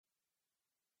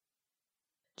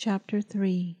Chapter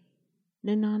 3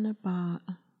 Ninanabat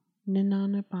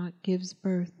gives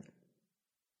birth.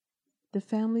 The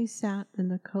family sat in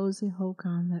the cozy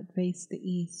hogan that faced the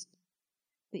east.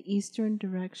 The eastern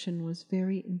direction was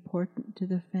very important to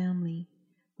the family,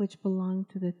 which belonged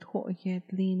to the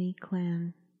To'yedlini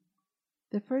clan.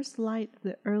 The first light of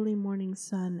the early morning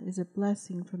sun is a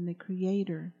blessing from the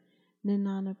Creator,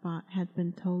 Ninanabat had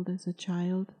been told as a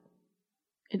child.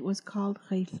 It was called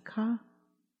Chaythka.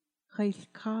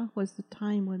 Chaythka was the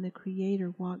time when the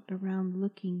Creator walked around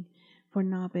looking for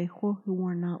Nabeho who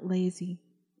were not lazy.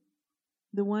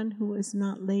 The one who is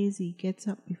not lazy gets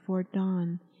up before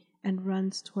dawn and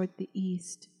runs toward the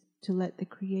east to let the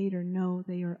Creator know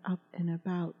they are up and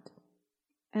about.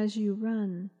 As you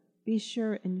run, be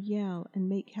sure and yell and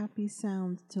make happy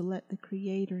sounds to let the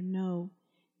Creator know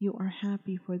you are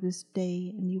happy for this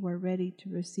day and you are ready to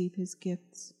receive His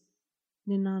gifts.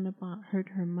 Ninanabat heard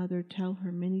her mother tell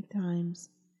her many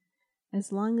times,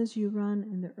 "As long as you run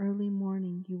in the early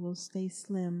morning, you will stay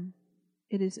slim.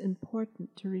 It is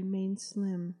important to remain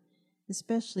slim,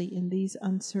 especially in these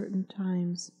uncertain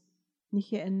times. Our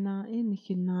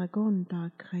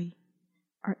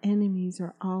enemies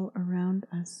are all around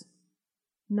us.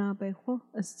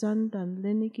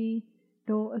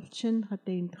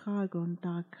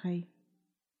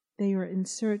 They are in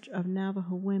search of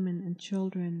Navajo women and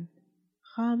children.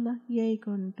 It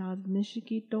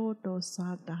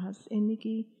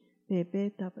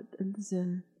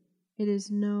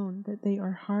is known that they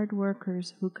are hard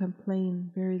workers who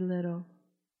complain very little."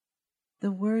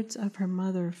 The words of her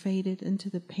mother faded into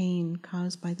the pain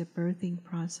caused by the birthing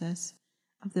process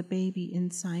of the baby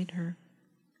inside her.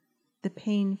 The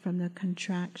pain from the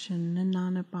contraction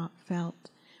Ninanabat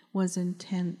felt was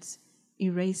intense,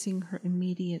 erasing her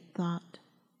immediate thought.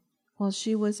 While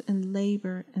she was in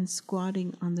labor and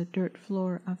squatting on the dirt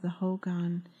floor of the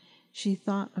hogan, she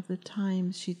thought of the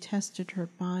times she tested her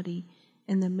body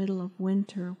in the middle of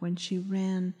winter when she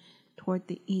ran toward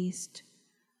the east,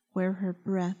 where her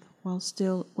breath, while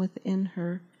still within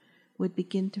her, would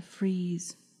begin to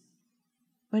freeze.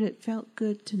 But it felt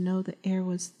good to know the air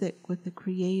was thick with the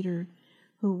Creator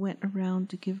who went around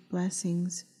to give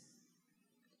blessings.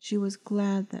 She was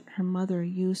glad that her mother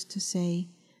used to say,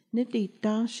 "Get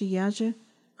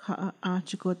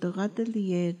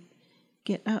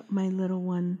up, my little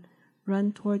one,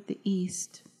 run toward the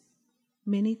east."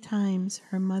 Many times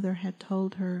her mother had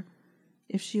told her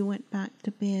if she went back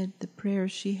to bed, the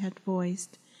prayers she had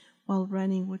voiced while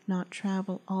running would not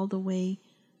travel all the way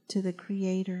to the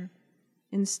Creator.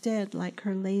 Instead, like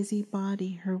her lazy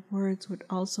body, her words would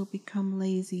also become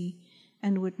lazy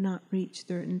and would not reach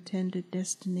their intended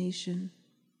destination.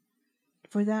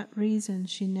 For that reason,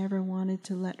 she never wanted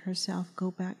to let herself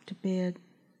go back to bed,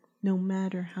 no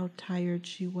matter how tired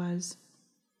she was.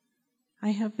 "I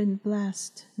have been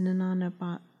blessed,"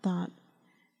 Ninanabat thought,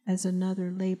 as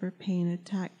another labor pain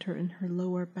attacked her in her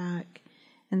lower back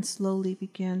and slowly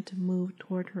began to move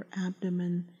toward her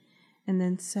abdomen and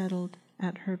then settled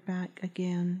at her back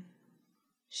again.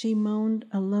 She moaned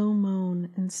a low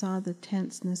moan and saw the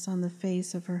tenseness on the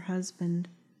face of her husband,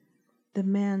 the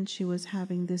man she was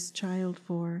having this child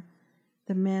for,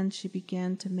 the man she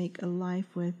began to make a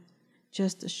life with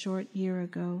just a short year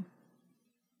ago.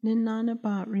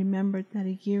 Ninanabat remembered that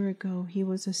a year ago he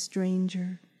was a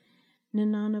stranger.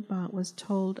 Ninanabat was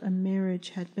told a marriage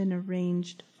had been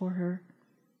arranged for her.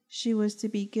 She was to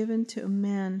be given to a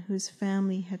man whose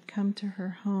family had come to her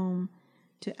home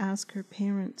to ask her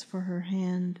parents for her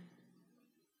hand.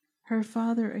 Her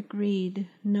father agreed,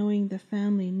 knowing the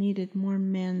family needed more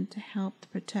men to help to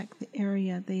protect the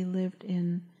area they lived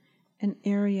in, an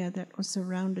area that was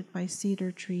surrounded by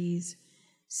cedar trees,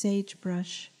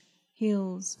 sagebrush,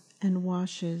 hills, and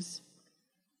washes.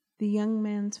 The young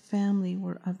man's family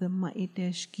were of the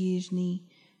Maideshgizhni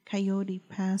Coyote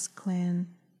Pass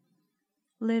clan.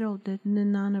 Little did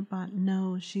Ninanabat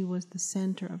know she was the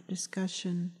center of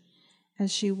discussion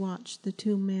as she watched the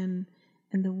two men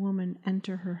and the woman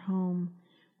enter her home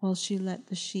while she let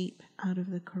the sheep out of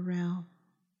the corral.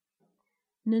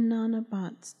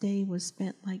 Ninanabat's day was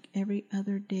spent like every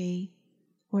other day,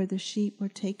 where the sheep were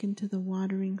taken to the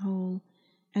watering hole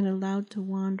and allowed to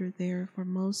wander there for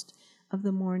most of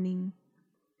the morning.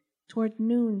 Toward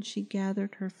noon she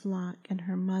gathered her flock and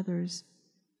her mother's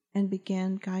and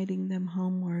began guiding them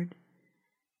homeward.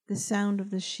 The sound of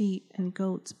the sheep and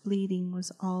goats bleating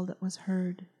was all that was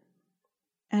heard.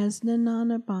 As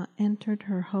Ninanabat entered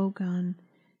her hogan,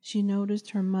 she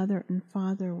noticed her mother and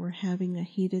father were having a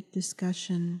heated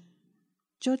discussion.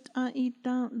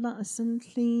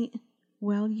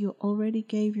 "Well, you already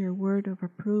gave your word of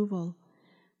approval,"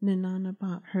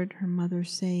 Ninanabat heard her mother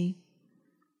say.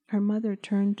 Her mother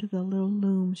turned to the little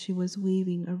loom she was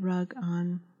weaving a rug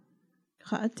on.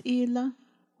 Ka'atila,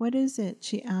 what is it?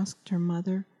 She asked her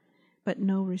mother, but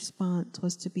no response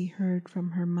was to be heard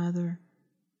from her mother.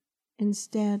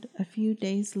 Instead, a few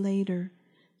days later,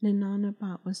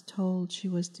 Ninanabat was told she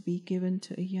was to be given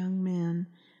to a young man,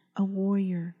 a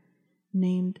warrior,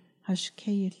 named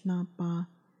Hashkeyitnaba,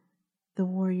 the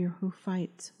warrior who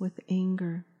fights with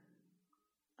anger.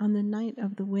 On the night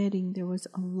of the wedding, there was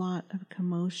a lot of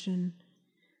commotion.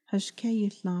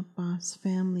 Hashkeyitnaba's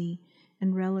family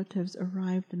and relatives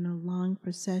arrived in a long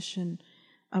procession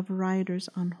of riders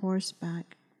on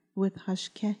horseback, with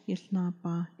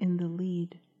Hashkeyitnaba in the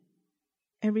lead.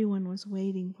 Everyone was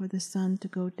waiting for the sun to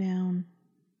go down.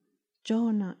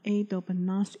 Joanna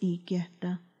Edobanat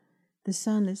Igeta. The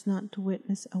sun is not to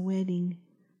witness a wedding,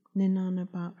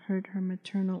 Ninanabat heard her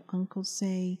maternal uncle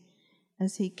say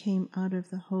as he came out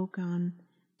of the hogan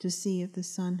to see if the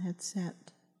sun had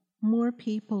set. More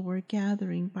people were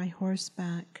gathering by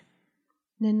horseback.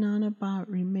 Ninanabat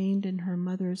remained in her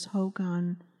mother's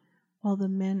hogan while the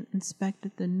men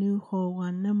inspected the new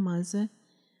hogan namaze,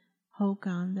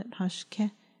 hogan that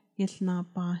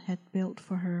Hashkeyitnaba had built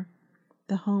for her,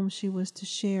 the home she was to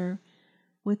share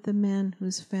with the men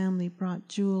whose family brought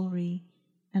jewelry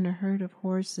and a herd of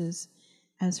horses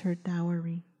as her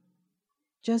dowry.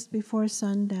 Just before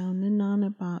sundown,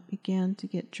 Ninanabat began to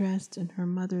get dressed in her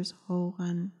mother's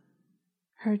hogan.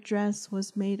 Her dress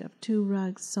was made of 2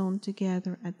 rugs sewn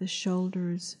together at the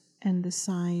shoulders and the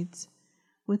sides,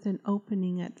 with an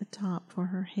opening at the top for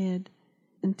her head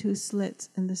and 2 slits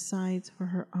in the sides for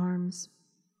her arms.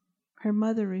 Her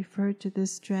mother referred to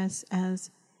this dress as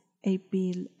a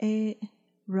bil-e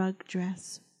rug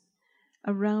dress.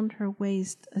 Around her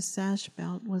waist, a sash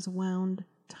belt was wound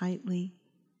tightly.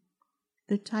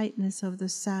 The tightness of the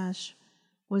sash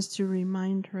was to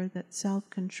remind her that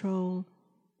self-control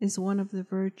is one of the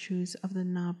virtues of the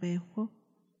Navajo.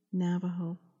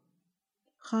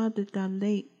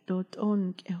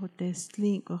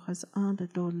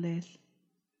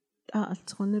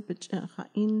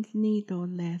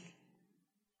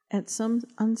 At some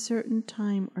uncertain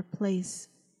time or place,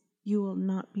 you will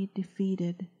not be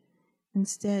defeated.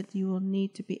 Instead, you will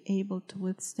need to be able to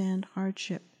withstand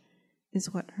hardship,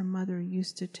 is what her mother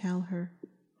used to tell her.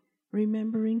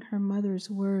 Remembering her mother's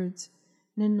words,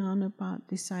 Ninanabat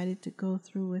decided to go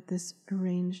through with this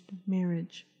arranged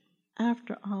marriage.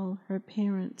 After all, her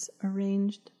parents'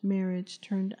 arranged marriage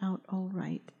turned out all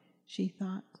right, she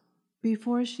thought.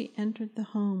 Before she entered the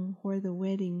home where the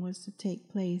wedding was to take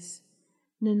place,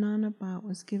 Ninanabat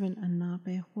was given a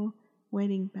Navajo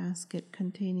wedding basket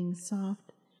containing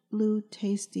soft, blue,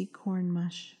 tasty corn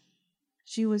mush.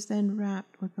 She was then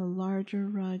wrapped with a larger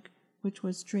rug which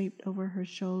was draped over her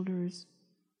shoulders.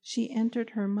 She entered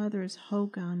her mother's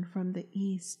hogan from the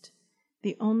east,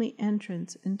 the only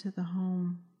entrance into the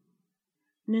home.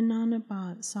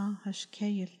 Ninanabat saw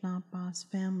Hashkeyitnaba's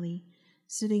family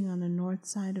sitting on the north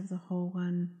side of the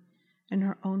hogan and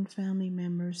her own family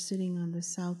members sitting on the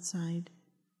south side.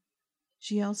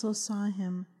 She also saw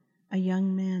him, a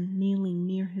young man, kneeling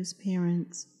near his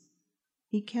parents.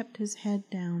 He kept his head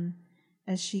down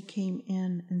as she came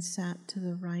in and sat to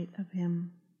the right of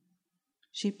him.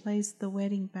 She placed the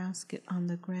wedding basket on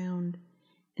the ground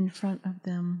in front of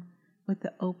them, with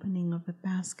the opening of the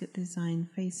basket design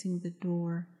facing the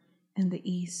door and the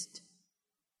east.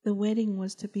 The wedding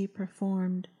was to be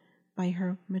performed by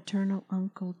her maternal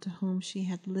uncle, to whom she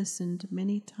had listened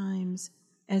many times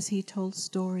as he told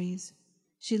stories.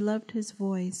 She loved his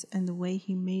voice and the way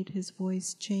he made his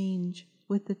voice change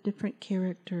with the different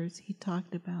characters he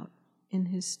talked about in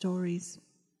his stories.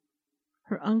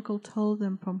 Her uncle told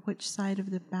them from which side of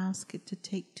the basket to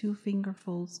take 2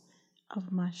 fingerfuls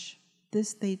of mush.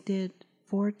 This they did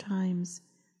 4 times,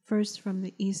 first from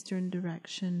the eastern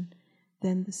direction,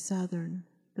 then the southern,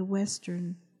 the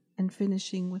western, and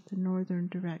finishing with the northern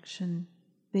direction.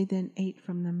 They then ate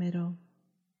from the middle.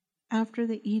 After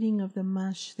the eating of the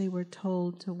mush, they were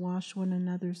told to wash one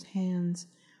another's hands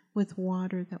with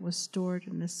water that was stored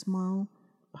in a small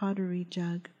pottery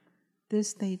jug.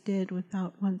 This they did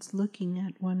without once looking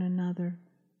at one another.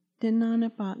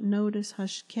 Ninanabat noticed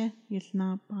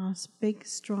Hashkeyitnaba's big,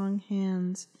 strong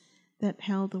hands that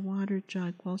held the water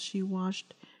jug while she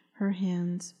washed her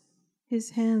hands. His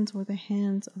hands were the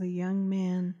hands of a young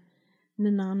man.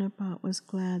 Ninanabat was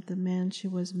glad the man she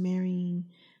was marrying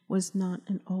was not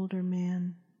an older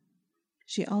man.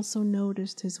 She also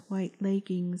noticed his white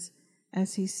leggings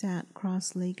as he sat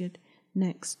cross-legged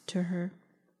next to her.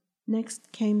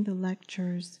 Next came the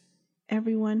lectures.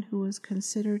 Everyone who was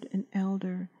considered an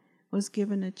elder was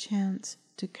given a chance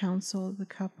to counsel the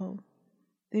couple.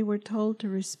 They were told to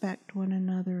respect one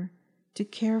another, to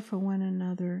care for one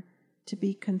another, to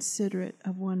be considerate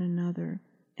of one another,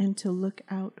 and to look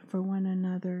out for one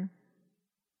another.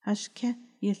 Hashke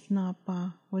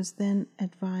Yithnapa was then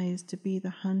advised to be the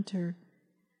hunter,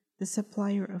 the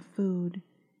supplier of food,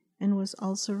 and was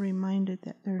also reminded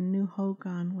that their new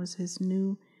Hogan was his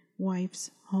new wife's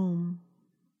home.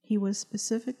 He was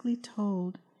specifically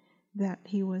told that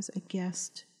he was a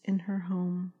guest in her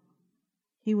home.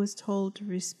 He was told to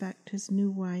respect his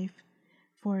new wife,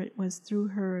 for it was through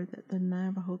her that the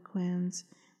Navajo clans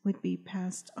would be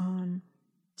passed on.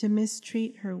 To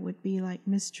mistreat her would be like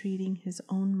mistreating his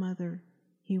own mother,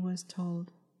 he was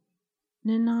told.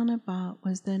 Ninanabat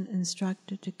was then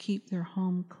instructed to keep their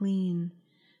home clean,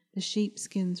 the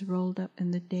sheepskins rolled up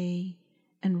in the day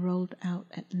and rolled out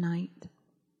at night.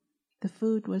 The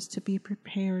food was to be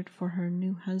prepared for her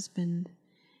new husband,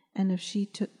 and if she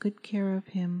took good care of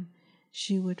him,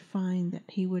 she would find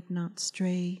that he would not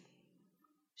stray.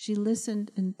 She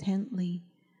listened intently,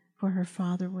 for her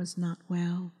father was not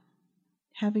well.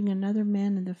 Having another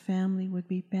man in the family would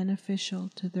be beneficial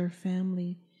to their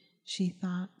family, she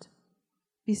thought.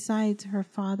 Besides, her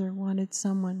father wanted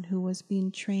someone who was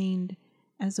being trained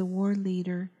as a war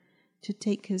leader to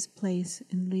take his place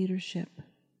in leadership.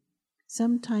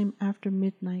 Sometime after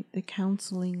midnight, the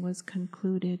counseling was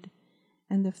concluded,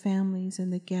 and the families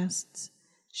and the guests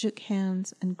shook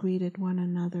hands and greeted one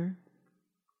another.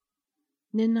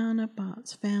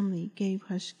 Ninanabat's family gave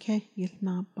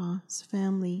Hashkehilnabat's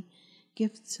family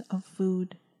gifts of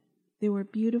food. There were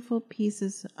beautiful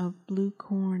pieces of blue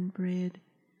corn bread,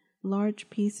 large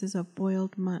pieces of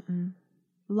boiled mutton,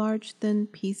 large thin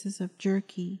pieces of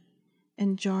jerky,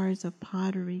 and jars of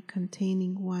pottery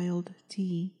containing wild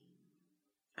tea.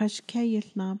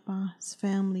 Hashkehilnabat's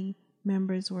family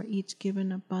members were each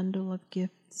given a bundle of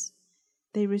gifts.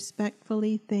 They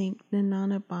respectfully thanked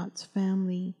Ninanabat's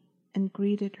family and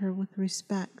greeted her with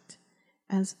respect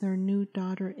as their new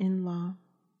daughter-in-law.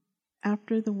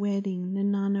 After the wedding,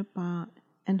 Ninanabat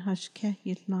and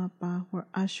Hashkehilnabat were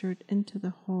ushered into the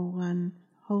Hogan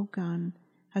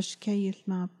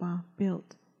Hashkehilnabat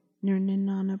built near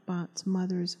Ninanabat's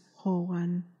mother's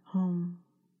Hogan home.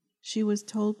 She was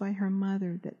told by her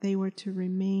mother that they were to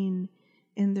remain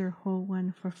in their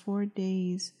Hogan for 4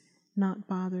 days, not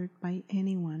bothered by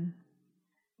anyone.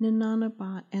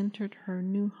 Ninanabat entered her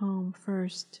new home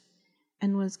first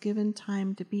and was given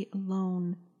time to be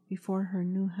alone before her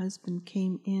new husband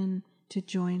came in to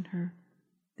join her.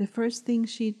 The first thing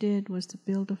she did was to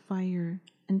build a fire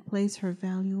and place her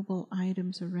valuable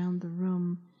items around the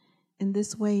room. In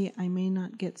this way I may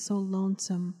not get so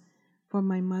lonesome for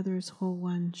my mother's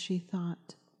Hogan, she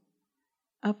thought.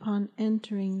 Upon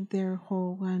entering their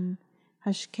Hogan,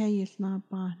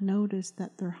 Hashkehilnabat noticed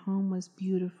that their home was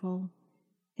beautiful.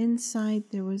 Inside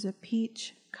there was a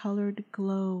peach-colored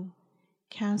glow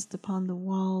cast upon the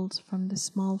walls from the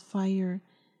small fire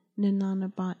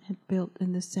Ninanabat had built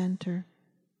in the center.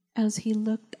 As he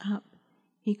looked up,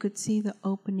 he could see the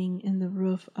opening in the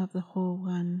roof of the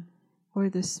Hogan, where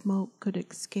the smoke could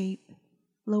escape.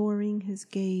 Lowering his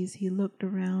gaze, he looked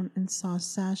around and saw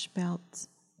sash belts,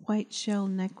 white shell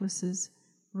necklaces,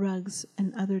 rugs,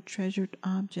 and other treasured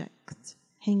objects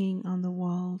hanging on the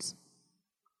walls.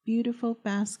 Beautiful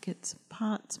baskets,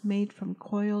 pots made from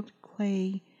coiled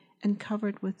clay and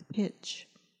covered with pitch,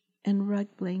 and rug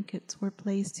blankets were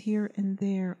placed here and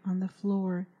there on the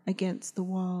floor against the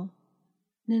wall.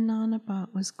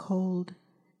 Ninanabat was cold.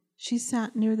 She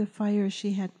sat near the fire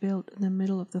she had built in the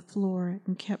middle of the floor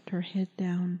and kept her head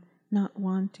down, not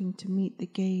wanting to meet the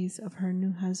gaze of her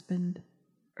new husband.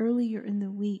 Earlier in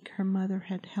the week, her mother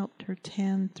had helped her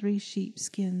tan 3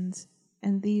 sheepskins,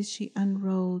 and these she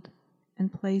unrolled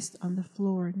and placed on the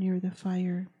floor near the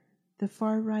fire. The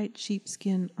far right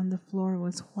sheepskin on the floor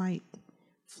was white,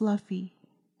 fluffy,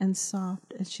 and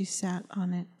soft as she sat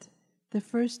on it. The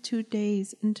first 2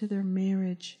 days into their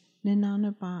marriage,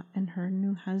 Ninanabat and her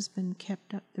new husband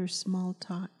kept up their small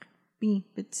talk. Do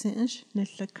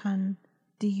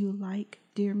you like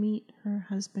deer meat? Her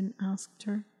husband asked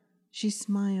her. She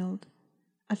smiled.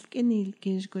 I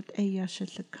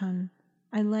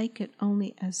like it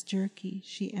only as jerky,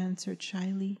 she answered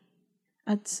shyly.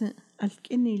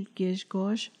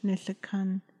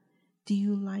 Do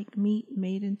you like meat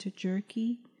made into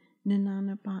jerky?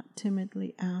 Ninanabat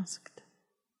timidly asked.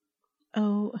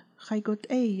 Oh,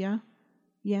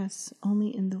 yes,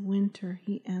 only in the winter,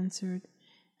 he answered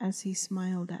as he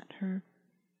smiled at her.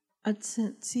 I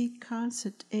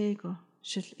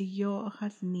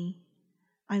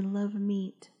love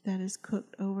meat that is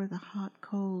cooked over the hot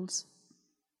coals.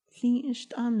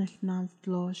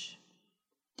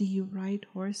 Do you ride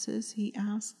horses? He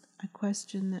asked, a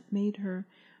question that made her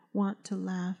want to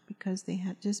laugh because they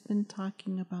had just been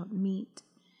talking about meat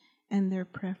and their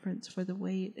preference for the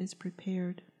way it is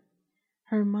prepared.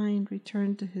 Her mind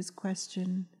returned to his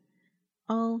question.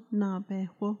 All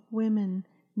Nabeho women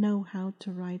know how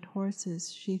to ride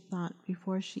horses, she thought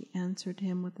before she answered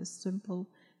him with a simple,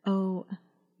 "Oh,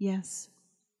 yes."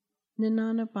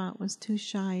 Ninanabat was too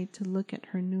shy to look at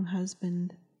her new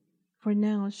husband. For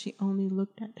now she only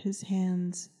looked at his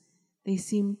hands. They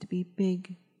seemed to be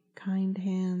big, kind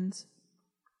hands.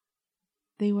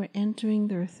 They were entering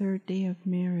their 3rd day of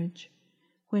marriage.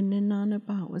 When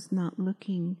Ninanabat was not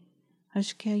looking,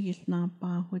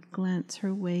 Ashkeyutnaba would glance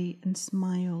her way and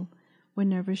smile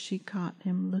whenever she caught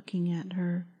him looking at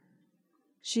her.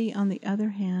 She, on the other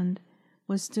hand,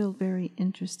 was still very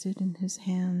interested in his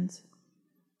hands.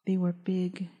 They were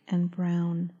big and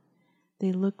brown.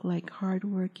 They looked like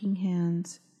hard-working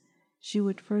hands. She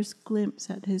would first glimpse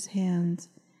at his hands,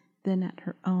 then at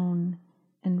her own,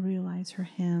 and realize her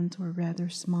hands were rather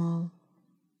small.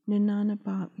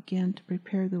 Ninanabat began to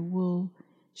prepare the wool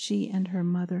she and her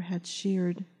mother had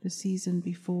sheared the season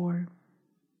before.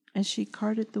 As she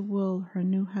carded the wool, her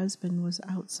new husband was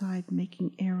outside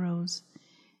making arrows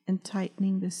and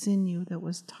tightening the sinew that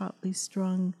was tautly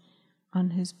strung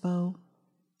on his bow.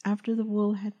 After the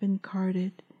wool had been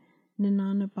carded,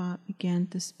 Ninanabat began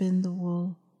to spin the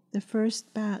wool. The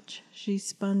first batch she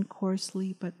spun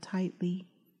coarsely but tightly.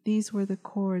 These were the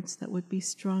cords that would be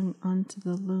strung onto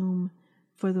the loom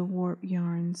for the warp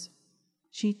yarns.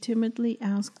 She timidly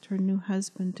asked her new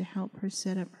husband to help her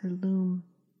set up her loom.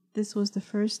 This was the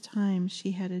first time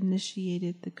she had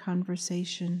initiated the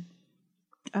conversation.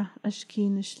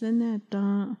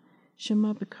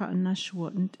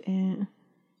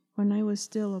 When I was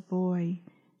still a boy,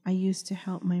 I used to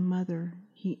help my mother,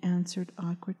 he answered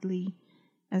awkwardly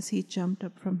as he jumped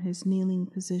up from his kneeling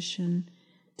position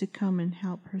to come and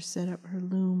help her set up her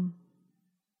loom.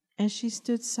 As she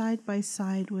stood side by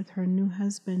side with her new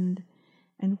husband,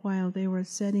 and while they were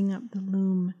setting up the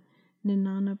loom,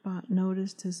 Ninanabat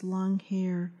noticed his long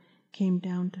hair came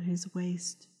down to his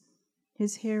waist.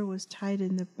 His hair was tied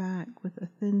in the back with a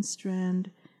thin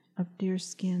strand of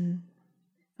deerskin.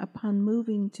 Upon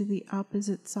moving to the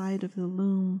opposite side of the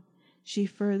loom, she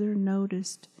further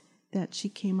noticed that she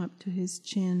came up to his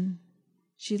chin.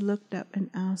 She looked up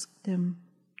and asked him,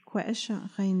 "What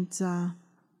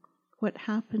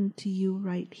happened to you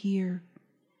right here?"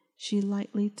 She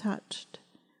lightly touched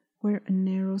where a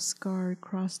narrow scar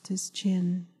crossed his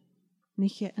chin. I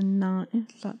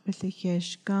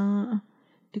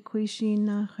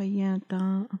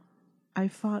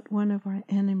fought one of our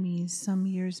enemies some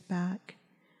years back.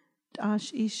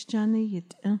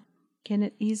 Can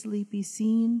it easily be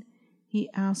seen? He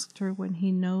asked her when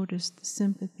he noticed the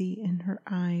sympathy in her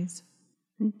eyes.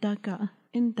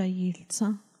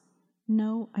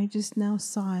 No, I just now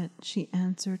saw it, she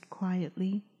answered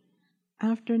quietly.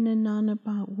 After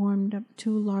Ninanabat warmed up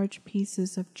 2 large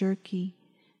pieces of jerky,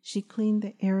 she cleaned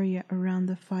the area around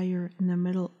the fire in the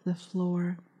middle of the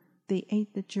floor. They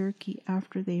ate the jerky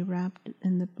after they wrapped it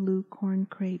in the blue corn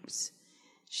crepes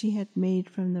she had made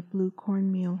from the blue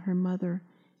cornmeal her mother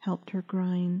helped her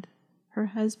grind. Her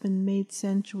husband made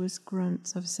sensuous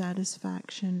grunts of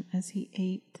satisfaction as he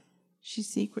ate. She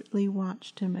secretly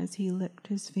watched him as he licked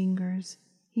his fingers.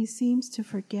 He seems to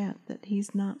forget that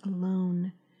he's not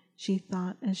alone, she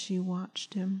thought as she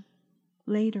watched him.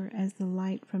 Later, as the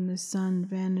light from the sun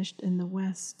vanished in the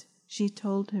west, she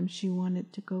told him she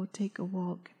wanted to go take a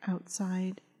walk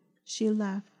outside. She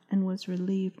left and was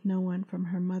relieved no one from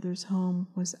her mother's home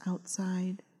was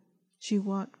outside. She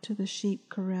walked to the sheep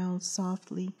corral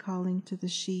softly, calling to the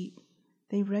sheep.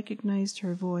 They recognized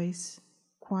her voice.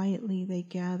 Quietly they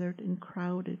gathered and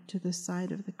crowded to the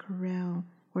side of the corral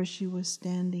where she was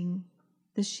standing.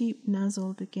 The sheep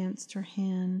nuzzled against her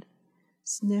hand,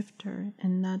 sniffed her,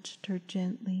 and nudged her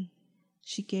gently.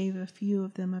 She gave a few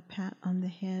of them a pat on the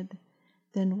head,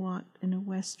 then walked in a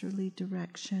westerly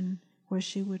direction where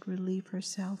she would relieve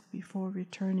herself before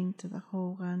returning to the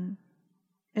hogan.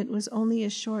 It was only a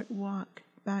short walk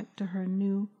back to her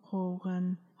new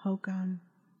hogan.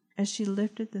 As she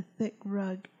lifted the thick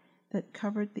rug that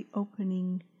covered the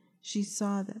opening, she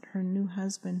saw that her new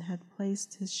husband had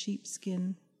placed his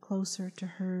sheepskin closer to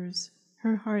hers.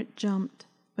 Her heart jumped,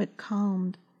 but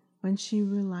calmed when she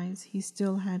realized he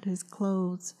still had his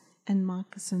clothes and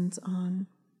moccasins on.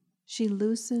 She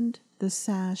loosened the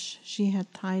sash she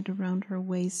had tied around her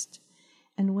waist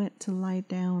and went to lie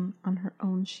down on her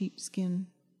own sheepskin.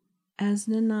 As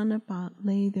Ninanabat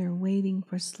lay there waiting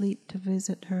for sleep to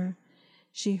visit her,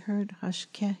 she heard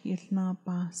Hashkeh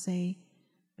Yilnaba say,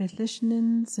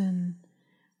 Belishnins and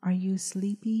are you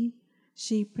sleepy?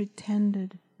 She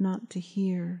pretended not to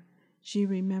hear. She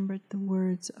remembered the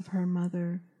words of her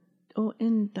mother. O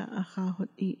inda achahot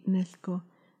eat nelko,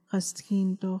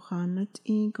 Raskin dochanat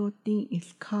ego din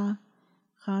ilka,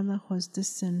 Chala was the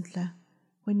sinla.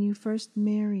 When you first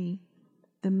marry,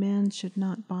 the man should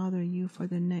not bother you for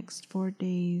the next 4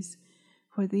 days,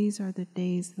 for these are the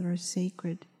days that are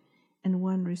sacred, and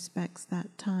one respects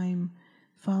that time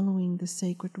following the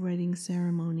sacred wedding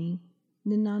ceremony.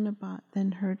 Ninanabat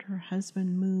then heard her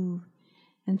husband move,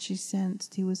 and she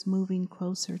sensed he was moving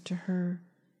closer to her.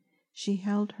 She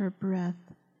held her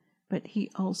breath, but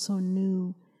he also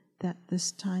knew that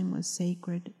this time was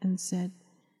sacred and said,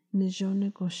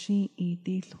 Nijone goshin I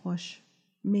dilhosh.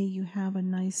 May you have a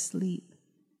nice sleep.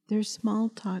 Their small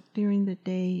talk during the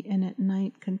day and at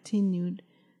night continued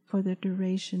for the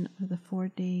duration of the 4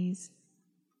 days.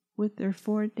 With their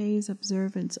 4 days'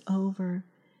 observance over,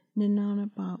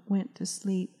 Ninanabat went to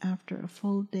sleep after a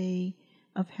full day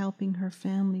of helping her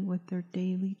family with their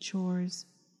daily chores.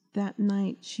 That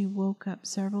night she woke up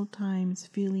several times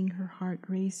feeling her heart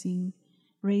racing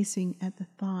at the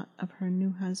thought of her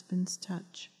new husband's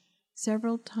touch.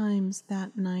 Several times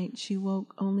that night she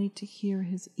woke only to hear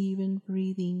his even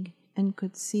breathing and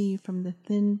could see from the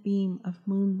thin beam of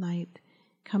moonlight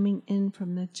coming in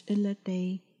from the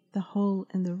Chilade, the hole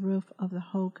in the roof of the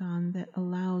hogan that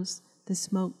allows the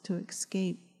smoke to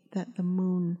escape, that the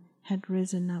moon had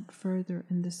risen up further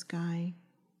in the sky.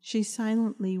 She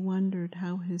silently wondered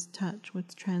how his touch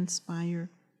would transpire.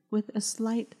 With a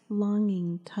slight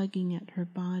longing tugging at her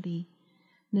body,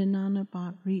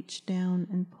 Ninanabat reached down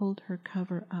and pulled her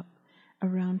cover up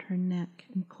around her neck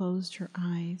and closed her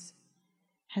eyes.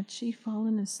 Had she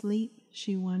fallen asleep,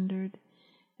 she wondered,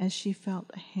 as she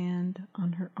felt a hand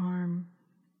on her arm.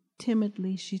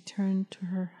 Timidly she turned to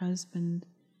her husband.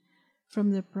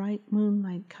 From the bright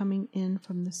moonlight coming in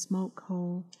from the smoke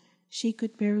hole, she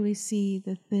could barely see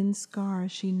the thin scar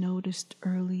she noticed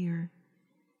earlier.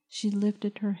 She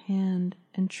lifted her hand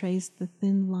and traced the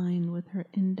thin line with her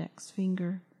index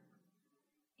finger.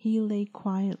 He lay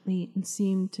quietly and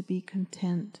seemed to be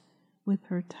content with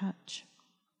her touch.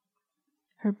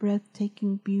 Her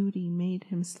breathtaking beauty made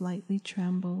him slightly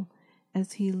tremble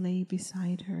as he lay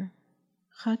beside her.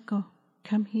 Chako,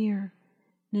 come here,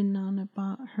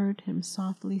 Ninanabat heard him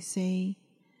softly say.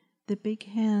 The big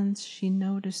hands she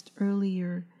noticed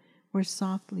earlier were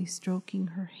softly stroking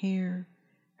her hair,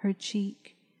 her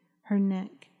cheek, her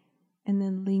neck, and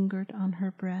then lingered on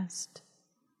her breast.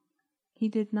 He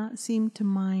did not seem to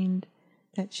mind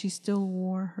that she still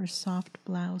wore her soft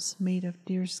blouse made of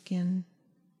deerskin.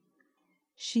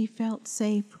 She felt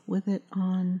safe with it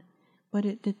on, but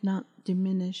it did not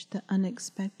diminish the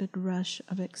unexpected rush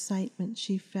of excitement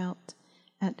she felt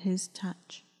at his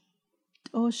touch.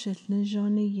 You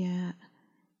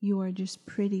are just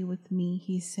pretty with me,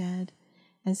 he said,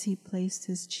 as he placed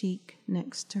his cheek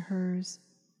next to hers.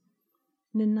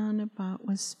 Ninanabat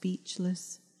was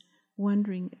speechless,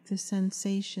 wondering if the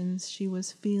sensations she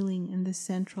was feeling in the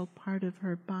central part of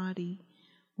her body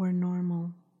were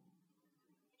normal.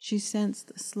 She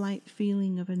sensed a slight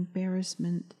feeling of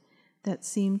embarrassment that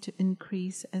seemed to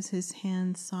increase as his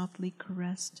hand softly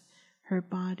caressed her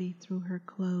body through her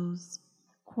clothes.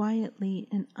 Quietly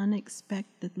and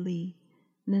unexpectedly,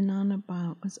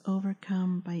 Ninanabat was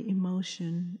overcome by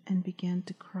emotion and began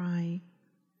to cry.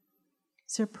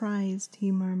 Surprised, he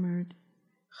murmured,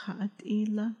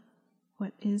 Ha'atila,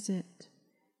 what is it?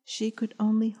 She could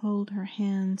only hold her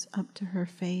hands up to her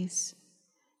face.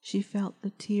 She felt the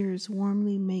tears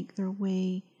warmly make their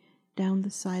way down the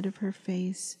side of her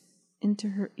face, into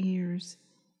her ears,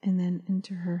 and then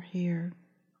into her hair.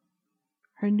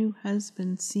 Her new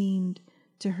husband seemed,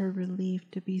 to her relief,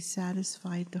 to be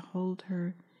satisfied to hold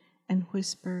her and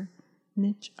whisper,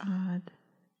 Nich-ad,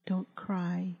 don't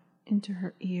cry, into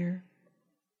her ear.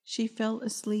 She fell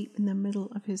asleep in the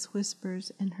middle of his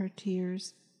whispers and her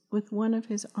tears, with one of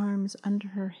his arms under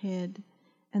her head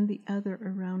and the other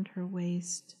around her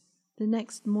waist. The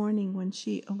next morning when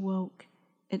she awoke,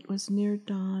 it was near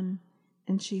dawn,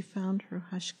 and she found her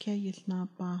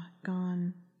Hashkeyitnabah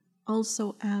gone.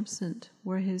 Also absent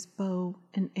were his bow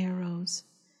and arrows.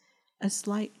 A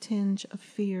slight tinge of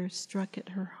fear struck at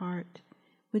her heart,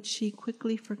 which she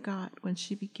quickly forgot when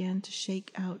she began to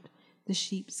shake out the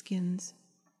sheepskins.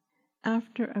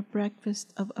 After a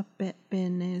breakfast of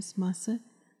benes masa,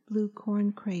 blue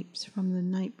corn crepes from the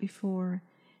night before,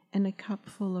 and a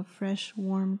cupful of fresh,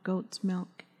 warm goat's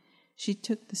milk, she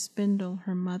took the spindle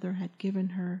her mother had given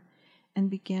her and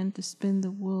began to spin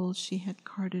the wool she had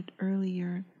carded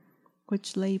earlier,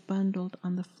 which lay bundled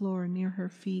on the floor near her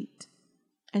feet.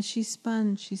 As she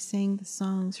spun, she sang the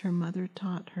songs her mother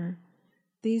taught her.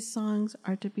 These songs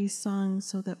are to be sung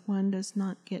so that one does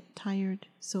not get tired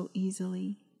so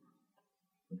easily.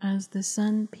 As the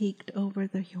sun peeked over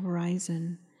the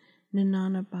horizon,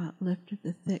 Ninanabat lifted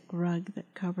the thick rug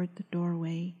that covered the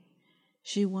doorway.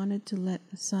 She wanted to let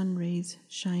the sun rays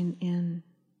shine in.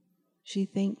 She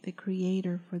thanked the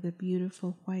Creator for the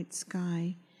beautiful white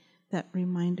sky that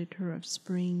reminded her of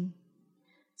spring.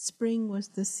 Spring was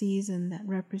the season that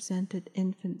represented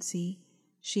infancy,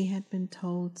 she had been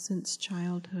told since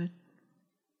childhood.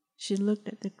 She looked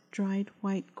at the dried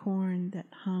white corn that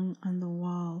hung on the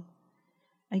wall.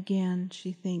 Again,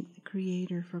 she thanked the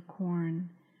Creator for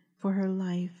corn, for her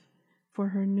life, for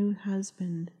her new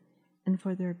husband, and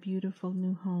for their beautiful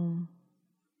new home.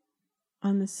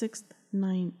 On the 6th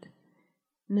night,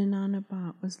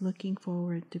 Ninanabat was looking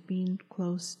forward to being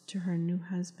close to her new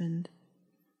husband.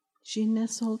 She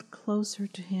nestled closer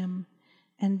to him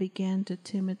and began to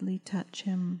timidly touch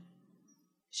him.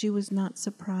 She was not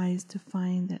surprised to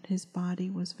find that his body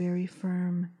was very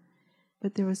firm,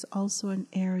 but there was also an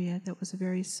area that was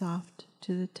very soft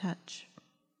to the touch.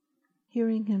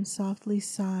 Hearing him softly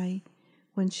sigh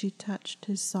when she touched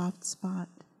his soft spot,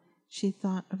 she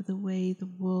thought of the way the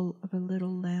wool of a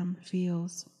little lamb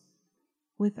feels.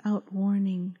 Without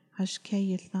warning,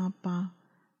 Hashkeyetnaba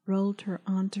rolled her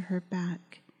onto her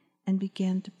back and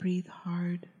began to breathe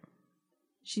hard.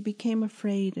 She became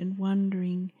afraid and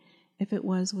wondering if it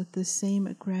was with the same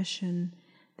aggression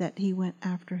that he went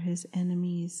after his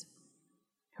enemies.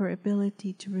 Her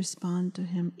ability to respond to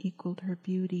him equaled her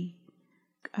beauty.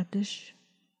 Kadish,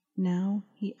 now?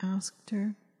 He asked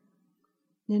her.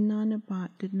 Ninanabat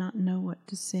did not know what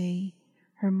to say.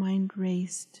 Her mind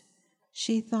raced.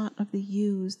 She thought of the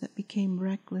ewes that became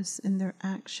reckless in their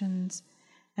actions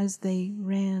as they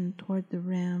ran toward the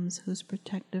rams whose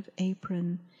protective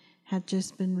apron had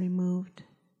just been removed.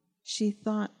 She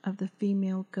thought of the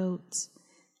female goats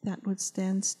that would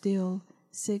stand still,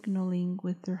 signaling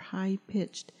with their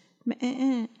high-pitched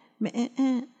meh,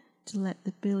 meh, to let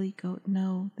the billy goat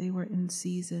know they were in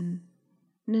season.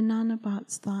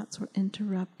 Ninanabat's thoughts were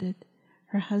interrupted.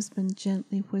 Her husband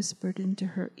gently whispered into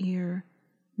her ear,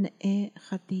 Ne'e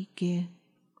Khatike,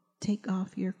 take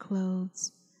off your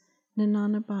clothes.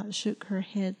 Ninanabat shook her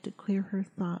head to clear her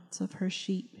thoughts of her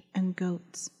sheep and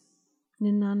goats.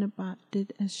 Ninanabat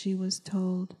did as she was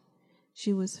told.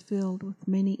 She was filled with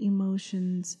many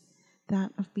emotions,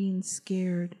 that of being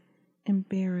scared,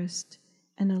 embarrassed,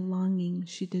 and a longing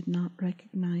she did not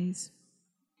recognize.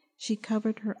 She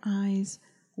covered her eyes,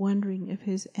 wondering if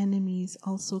his enemies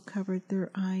also covered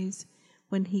their eyes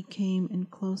when he came in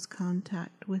close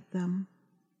contact with them.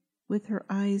 With her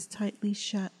eyes tightly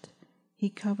shut, he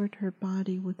covered her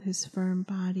body with his firm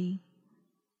body.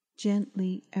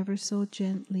 Gently, ever so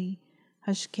gently,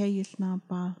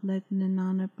 Hashkeyetnaba led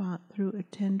Ninanabat through a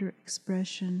tender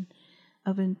expression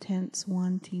of intense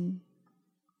wanting.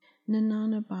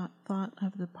 Ninanabat thought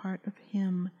of the part of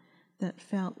him that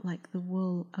felt like the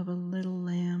wool of a little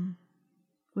lamb.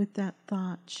 With that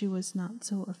thought, she was not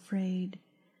so afraid.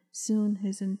 Soon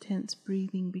his intense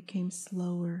breathing became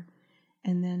slower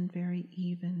and then very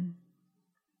even.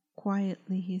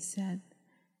 Quietly he said,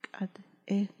 Kad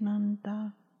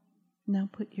ehnanda, now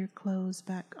put your clothes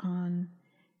back on,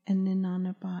 and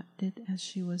Ninanabat did as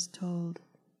she was told.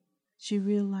 She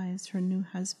realized her new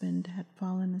husband had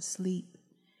fallen asleep.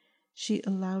 She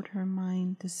allowed her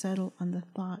mind to settle on the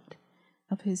thought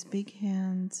of his big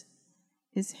hands.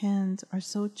 His hands are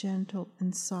so gentle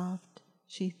and soft,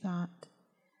 she thought.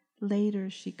 Later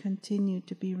she continued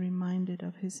to be reminded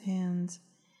of his hands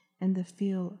and the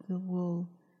feel of the wool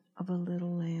of a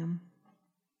little lamb.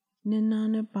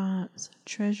 Ninanabat's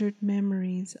treasured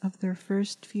memories of their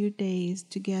first few days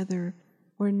together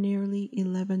were nearly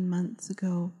 11 months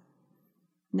ago.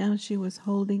 Now she was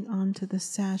holding on to the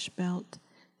sash belt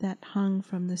that hung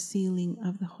from the ceiling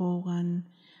of the Hogan,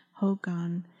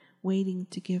 waiting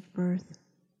to give birth.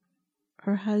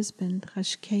 Her husband,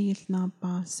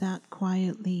 Hashkeyetnaba, sat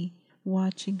quietly,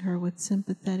 watching her with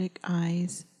sympathetic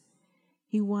eyes.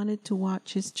 He wanted to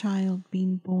watch his child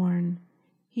being born.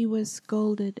 He was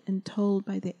scolded and told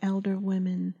by the elder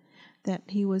women that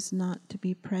he was not to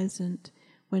be present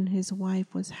when his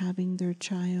wife was having their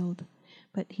child,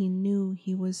 but he knew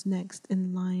he was next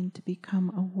in line to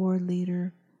become a war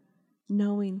leader.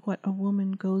 Knowing what a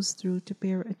woman goes through to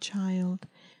bear a child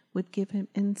would give him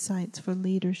insights for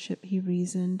leadership, he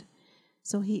reasoned,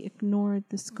 so he ignored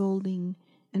the scolding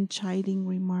and chiding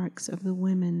remarks of the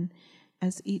women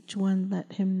as each one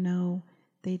let him know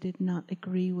they did not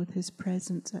agree with his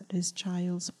presence at his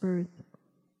child's birth.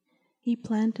 He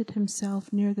planted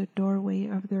himself near the doorway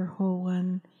of their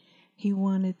hogan. He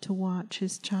wanted to watch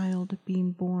his child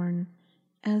being born.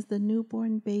 As the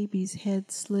newborn baby's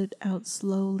head slid out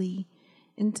slowly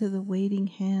into the waiting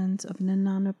hands of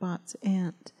Nananabot's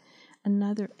aunt,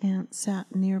 another aunt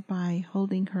sat nearby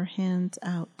holding her hands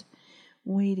out,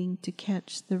 waiting to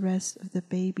catch the rest of the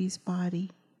baby's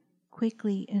body.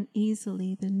 Quickly and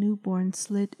easily the newborn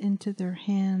slid into their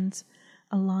hands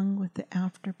along with the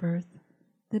afterbirth.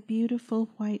 The beautiful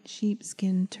white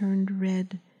sheepskin turned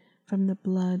red from the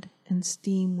blood and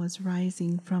steam was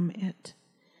rising from it.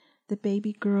 The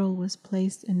baby girl was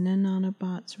placed in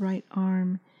Nananabot's right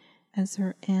arm as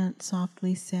her aunt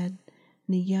softly said,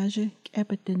 "Niyaja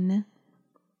kebedine,"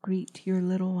 greet your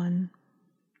little one.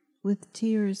 With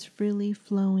tears freely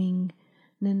flowing,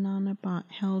 Nananabot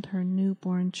held her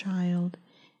newborn child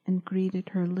and greeted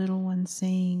her little one,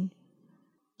 saying,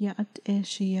 "Ya'at e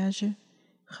shiyaja,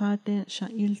 chade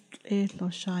sha'il e lo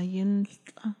shayin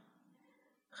tla,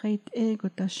 chait e go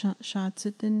da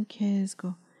shatsitin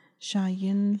kesgo,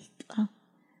 shayin tla,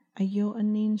 ayo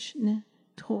anin shne,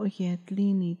 to'yet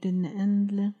lini din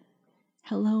endle."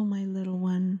 Hello, my little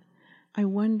one. I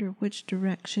wonder which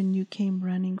direction you came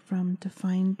running from to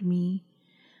find me.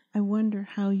 I wonder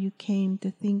how you came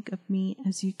to think of me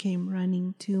as you came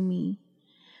running to me.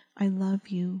 I love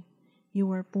you. You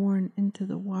are born into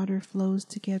the Water Flows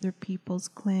Together People's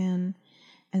clan,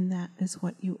 and that is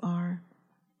what you are.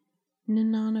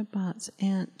 Nananabot's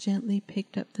aunt gently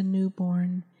picked up the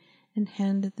newborn and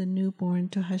handed the newborn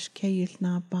to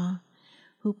Hashkeyilnaba,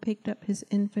 who picked up his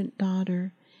infant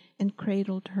daughter and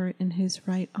cradled her in his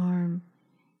right arm.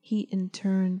 He in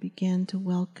turn began to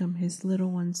welcome his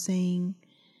little one, saying,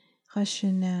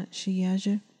 "Chashina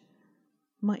shiyaja,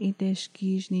 ma'idesh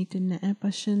gijni dina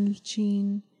epashin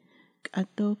chin,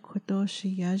 k'ado kodo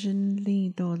shiyajan li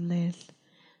dolel,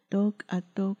 dog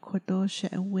ado kodo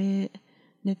she'awe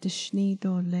netishni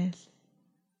dolel."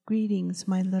 Greetings,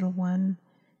 my little one.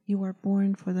 You are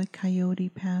born for the Coyote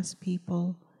Pass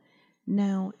people.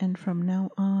 Now and from now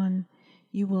on,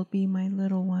 you will be my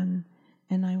little one,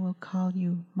 and I will call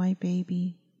you my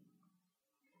baby.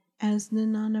 As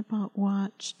Nananabot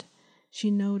watched,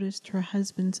 she noticed her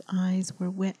husband's eyes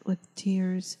were wet with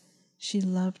tears. She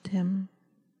loved him.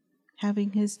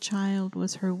 Having his child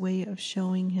was her way of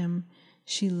showing him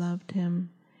she loved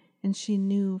him, and she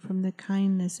knew from the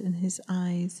kindness in his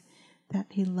eyes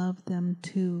that he loved them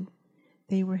too.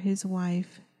 They were his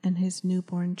wife and his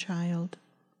newborn child.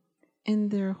 In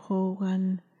their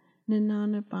hogan,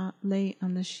 Nananabot lay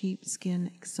on the sheepskin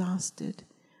exhausted,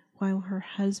 while her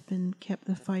husband kept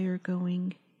the fire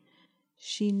going.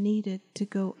 She needed to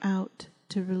go out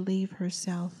to relieve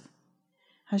herself.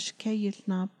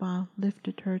 Hashkeyilnaba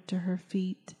lifted her to her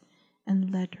feet and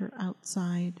led her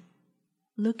outside.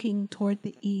 Looking toward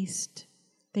the east,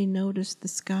 they noticed the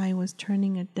sky was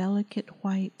turning a delicate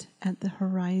white at the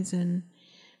horizon,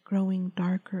 growing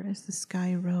darker as the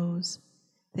sky rose.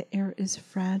 The air is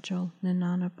fragile,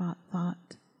 Nananabot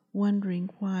thought, wondering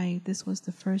why this was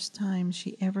the first time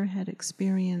she ever had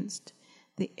experienced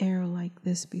the air like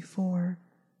this before.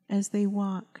 As they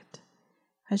walked,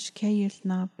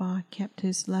 Hashkeyilnaba kept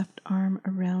his left arm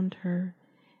around her,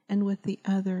 and with the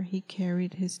other he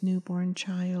carried his newborn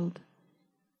child.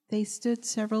 They stood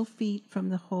several feet from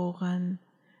the hogan.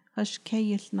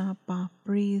 Hashkeyilnaba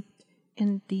breathed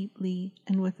in deeply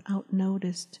and without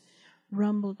notice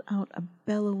rumbled out a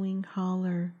bellowing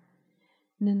holler.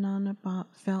 Nananabot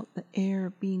felt the air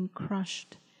being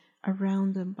crushed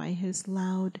around them by his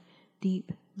loud,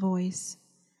 deep voice.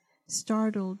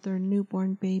 Startled, their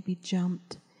newborn baby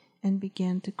jumped and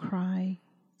began to cry.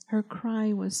 Her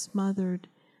cry was smothered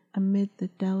amid the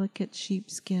delicate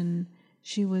sheepskin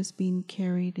she was being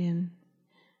carried in.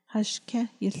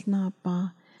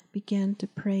 Hashkeyilnaba began to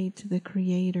pray to the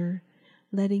Creator,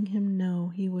 letting him know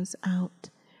he was out,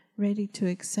 ready to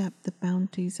accept the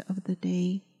bounties of the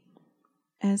day.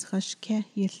 As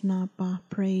Hashkeyilnaba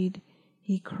prayed,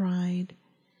 he cried.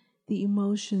 The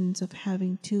emotions of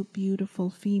having two beautiful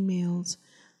females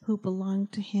who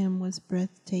belonged to him was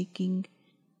breathtaking.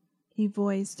 He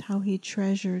voiced how he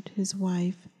treasured his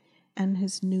wife and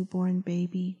his newborn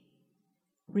baby.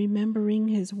 Remembering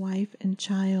his wife and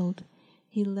child,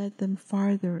 he led them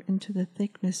farther into the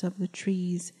thickness of the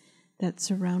trees that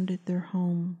surrounded their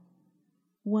home.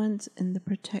 Once in the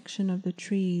protection of the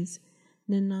trees,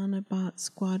 Nananabot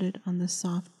squatted on the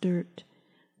soft dirt,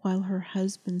 while her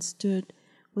husband stood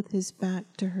with his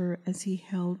back to her as he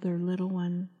held their little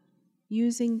one.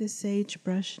 Using the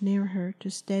sagebrush near her to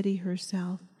steady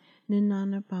herself,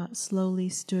 Nananabot slowly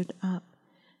stood up,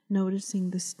 noticing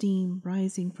the steam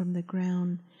rising from the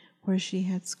ground where she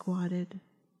had squatted.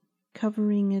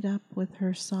 Covering it up with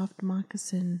her soft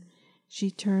moccasin, she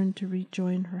turned to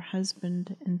rejoin her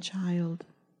husband and child.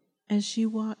 As she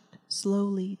walked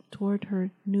slowly toward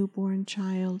her newborn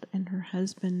child and her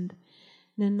husband,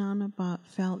 Ninanabat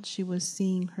felt she was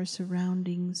seeing her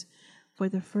surroundings for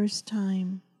the first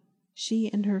time.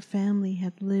 She and her family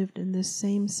had lived in this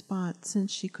same spot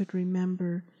since she could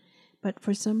remember, but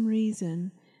for some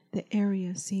reason the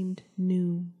area seemed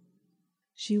new.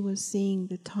 She was seeing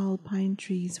the tall pine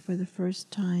trees for the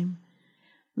first time.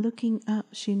 Looking up,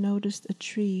 she noticed a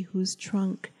tree whose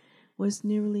trunk was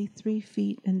nearly 3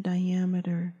 feet in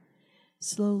diameter.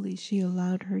 Slowly she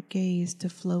allowed her gaze to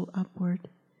flow upward.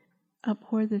 Up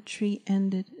where the tree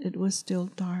ended, it was still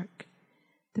dark.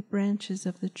 The branches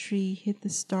of the tree hid the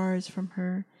stars from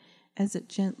her as it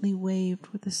gently waved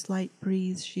with the slight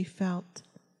breeze she felt.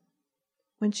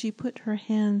 When she put her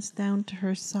hands down to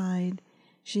her side,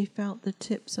 she felt the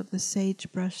tips of the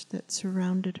sagebrush that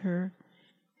surrounded her.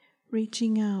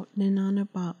 Reaching out,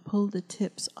 Ninanabat pulled the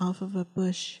tips off of a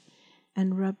bush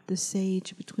and rubbed the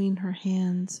sage between her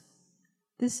hands.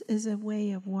 This is a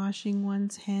way of washing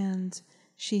one's hands,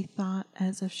 she thought,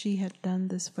 as if she had done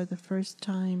this for the first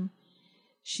time.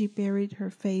 She buried her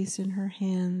face in her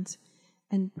hands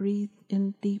and breathed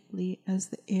in deeply as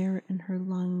the air in her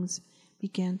lungs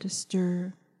began to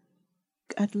stir.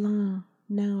 Gadlan,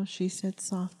 now, she said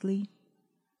softly.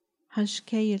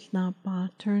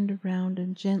 Hashkeyatnaba turned around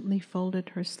and gently folded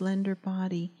her slender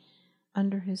body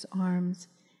under his arms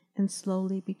and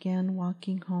slowly began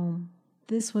walking home.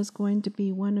 This was going to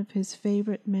be one of his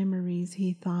favorite memories,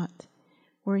 he thought,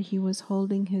 where he was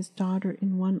holding his daughter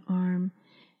in one arm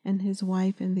and his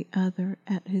wife in the other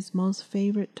at his most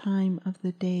favorite time of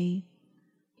the day.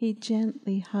 He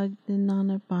gently hugged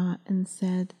Ninanabat and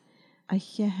said,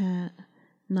 Ayeha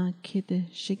na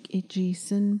kide shik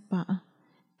ejisin ba.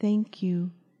 Thank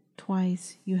you.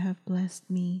 Twice you have blessed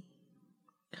me.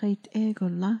 Kait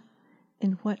egola?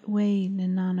 In what way?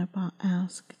 Ninanabat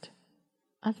asked.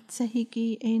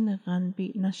 Atsehigi einagan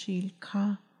bi nashil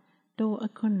ka. Do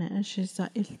akone shiza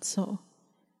ilso.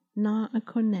 Na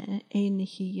akone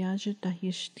einihi yaja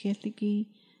dahishtieligi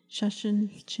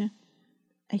shashinilche.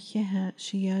 Ayeha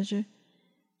shiyaja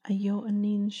ayo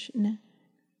aninshne.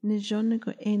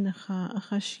 Nijonego einaha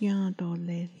akashyan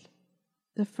dolel.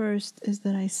 The first is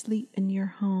that I sleep in your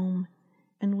home,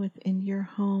 and within your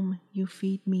home you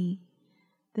feed me.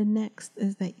 The next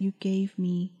is that you gave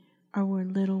me our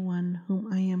little one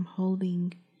whom I am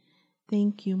holding.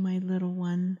 Thank you, my little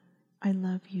one. I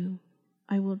love you.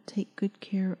 I will take good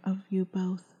care of you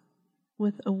both.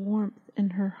 With a warmth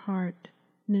in her heart,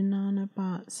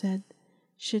 Ninanabat said,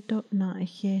 Shidotna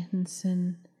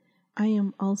Ehehensin. I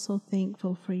am also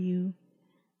thankful for you.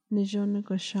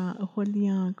 Nijonagosha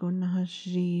Aholiago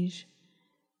Nahajij.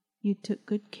 You took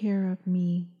good care of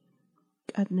me.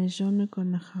 At Nijonago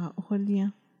Naha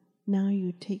Aholia. Now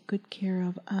you take good care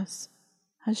of us.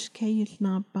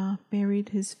 Hashkeyatnaba buried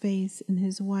his face in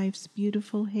his wife's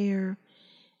beautiful hair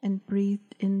and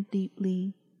breathed in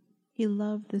deeply. He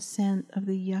loved the scent of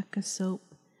the yucca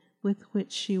soap with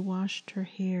which she washed her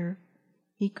hair.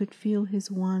 He could feel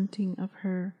his wanting of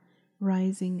her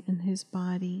rising in his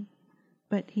body,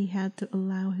 but he had to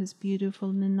allow his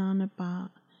beautiful Ninanabat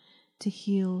to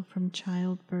heal from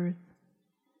childbirth.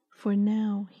 For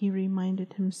now, he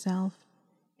reminded himself,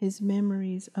 his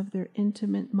memories of their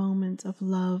intimate moments of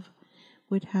love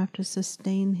would have to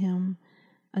sustain him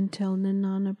until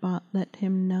Ninanabat let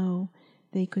him know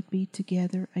they could be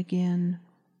together again.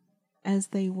 As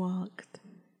they walked,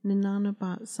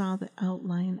 Ninanabat saw the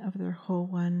outline of their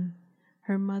howan,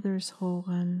 her mother's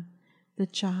howan, the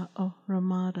Cha'o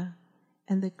Ramada,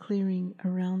 and the clearing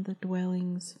around the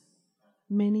dwellings.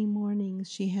 Many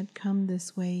mornings she had come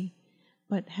this way,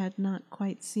 but had not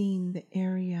quite seen the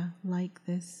area like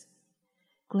this.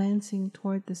 Glancing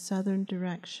toward the southern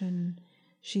direction,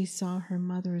 she saw her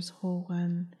mother's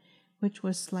howan, which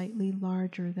was slightly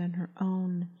larger than her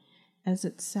own, as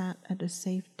it sat at a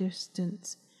safe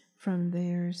distance from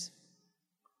theirs.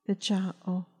 The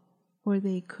Cha'o, where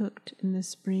they cooked in the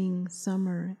spring,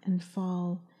 summer, and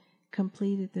fall,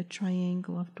 completed the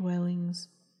triangle of dwellings.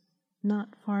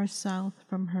 Not far south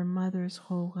from her mother's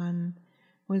howan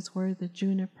was where the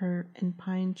juniper and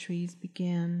pine trees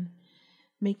began,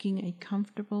 making a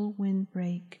comfortable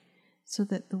windbreak so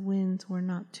that the winds were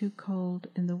not too cold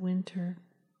in the winter.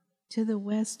 To the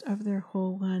west of their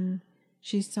howan,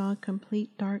 she saw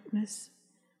complete darkness,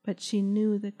 but she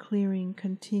knew the clearing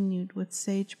continued with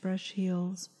sagebrush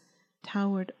hills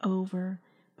towered over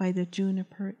by the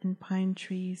juniper and pine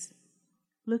trees.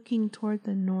 Looking toward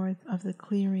the north of the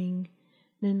clearing,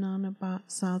 Ninanabat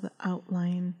saw the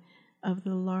outline of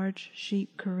the large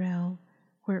sheep corral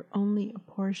where only a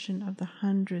portion of the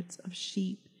hundreds of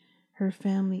sheep her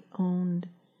family owned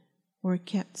were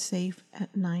kept safe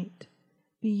at night.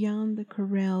 Beyond the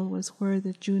corral was where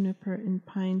the juniper and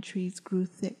pine trees grew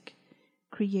thick,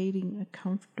 creating a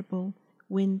comfortable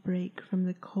windbreak from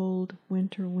the cold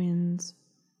winter winds.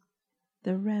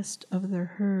 The rest of their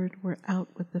herd were out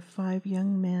with the 5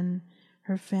 young men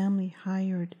her family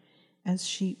hired as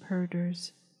sheep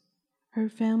herders. Her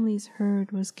family's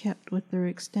herd was kept with their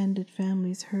extended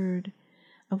family's herd,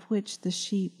 of which the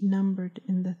sheep numbered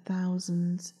in the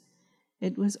thousands.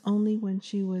 It was only when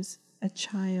she was a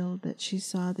child that she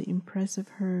saw the impressive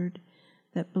herd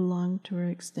that belonged to her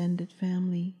extended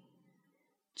family.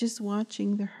 Just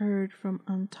watching the herd from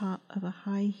on top of a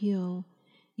high hill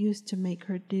used to make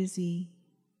her dizzy.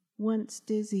 Once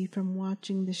dizzy from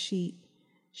watching the sheep,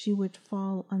 she would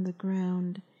fall on the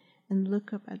ground and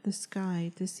look up at the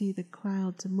sky to see the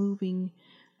clouds moving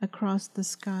across the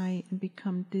sky and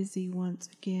become dizzy once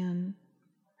again.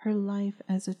 Her life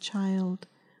as a child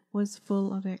was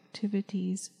full of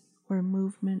activities where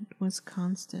movement was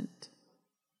constant.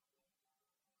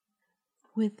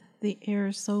 With the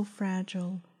air so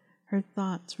fragile, her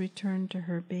thoughts returned to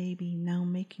her baby, now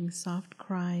making soft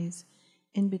cries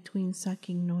in between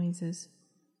sucking noises.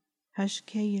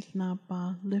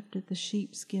 Hashkeyatnaba lifted the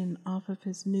sheepskin off of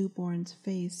his newborn's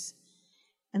face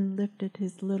and lifted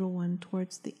his little one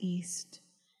towards the east,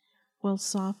 while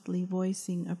softly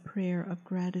voicing a prayer of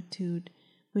gratitude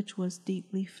which was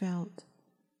deeply felt.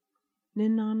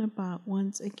 Ninanabat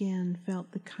once again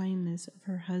felt the kindness of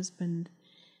her husband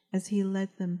as he led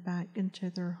them back into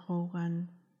their hogan.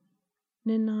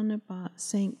 Ninanabat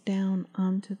sank down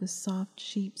onto the soft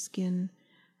sheepskin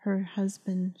her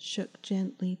husband shook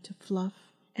gently to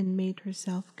fluff and made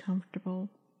herself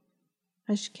comfortable.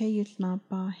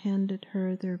 Ashkeyatnaba handed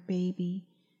her their baby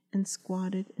and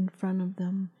squatted in front of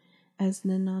them as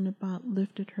Ninanabat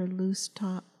lifted her loose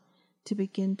top to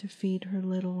begin to feed her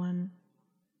little one.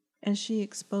 As she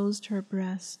exposed her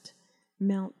breast,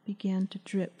 milk began to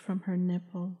drip from her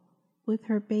nipple. With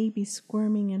her baby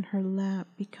squirming in her lap,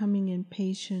 becoming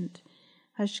impatient,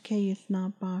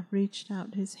 Ashkeyatnaba reached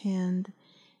out his hand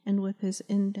and with his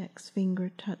index finger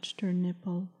touched her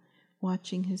nipple,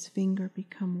 watching his finger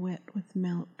become wet with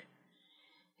milk.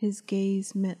 His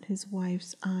gaze met his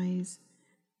wife's eyes.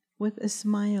 With a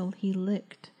smile, he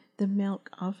licked the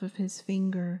milk off of his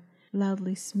finger,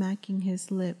 loudly smacking his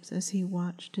lips as he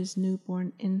watched his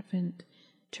newborn infant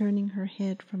turning her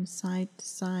head from side to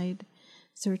side,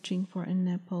 searching for a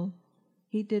nipple.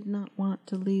 He did not want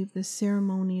to leave the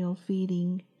ceremonial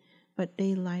feeding, but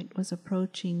daylight was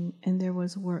approaching and there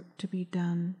was work to be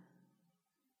done.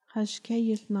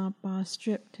 Hashkeyatnaba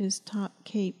stripped his top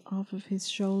cape off of his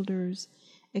shoulders,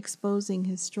 exposing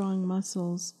his strong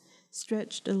muscles,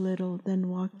 stretched a little, then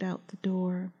walked out the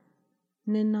door.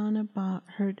 Ninanabat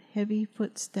heard heavy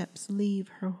footsteps leave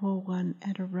her hogan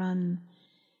at a run.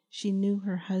 She knew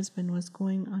her husband was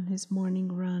going on his morning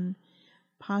run,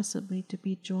 possibly to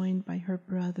be joined by her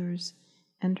brothers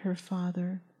and her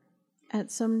father. At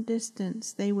some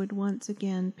distance, they would once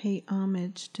again pay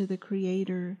homage to the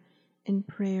Creator in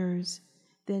prayers,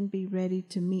 then be ready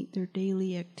to meet their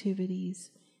daily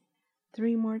activities.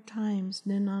 3 more times,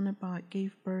 Ninanabat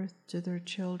gave birth to their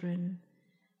children.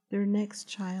 Their next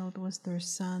child was their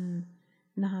son,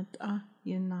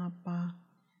 Nahat-Yanaba,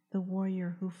 the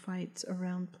warrior who fights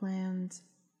around plans.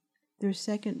 Their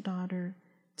second daughter,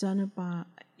 Zanaba,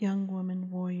 a young woman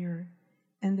warrior,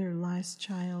 and their last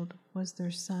child was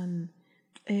their son,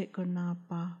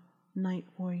 Egonaba, night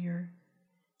warrior,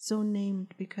 so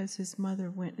named because his mother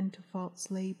went into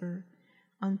false labor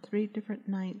on 3 different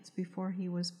nights before he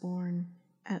was born,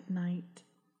 at night.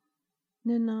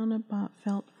 Ninanabat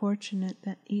felt fortunate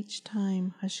that each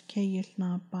time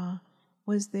Hashkeyatnaba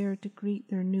was there to greet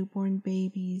their newborn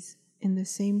babies in the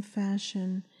same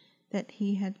fashion that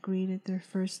he had greeted their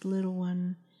first little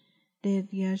one,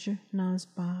 Dedyaj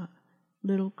Nazba,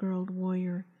 little girl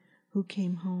warrior who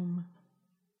came home.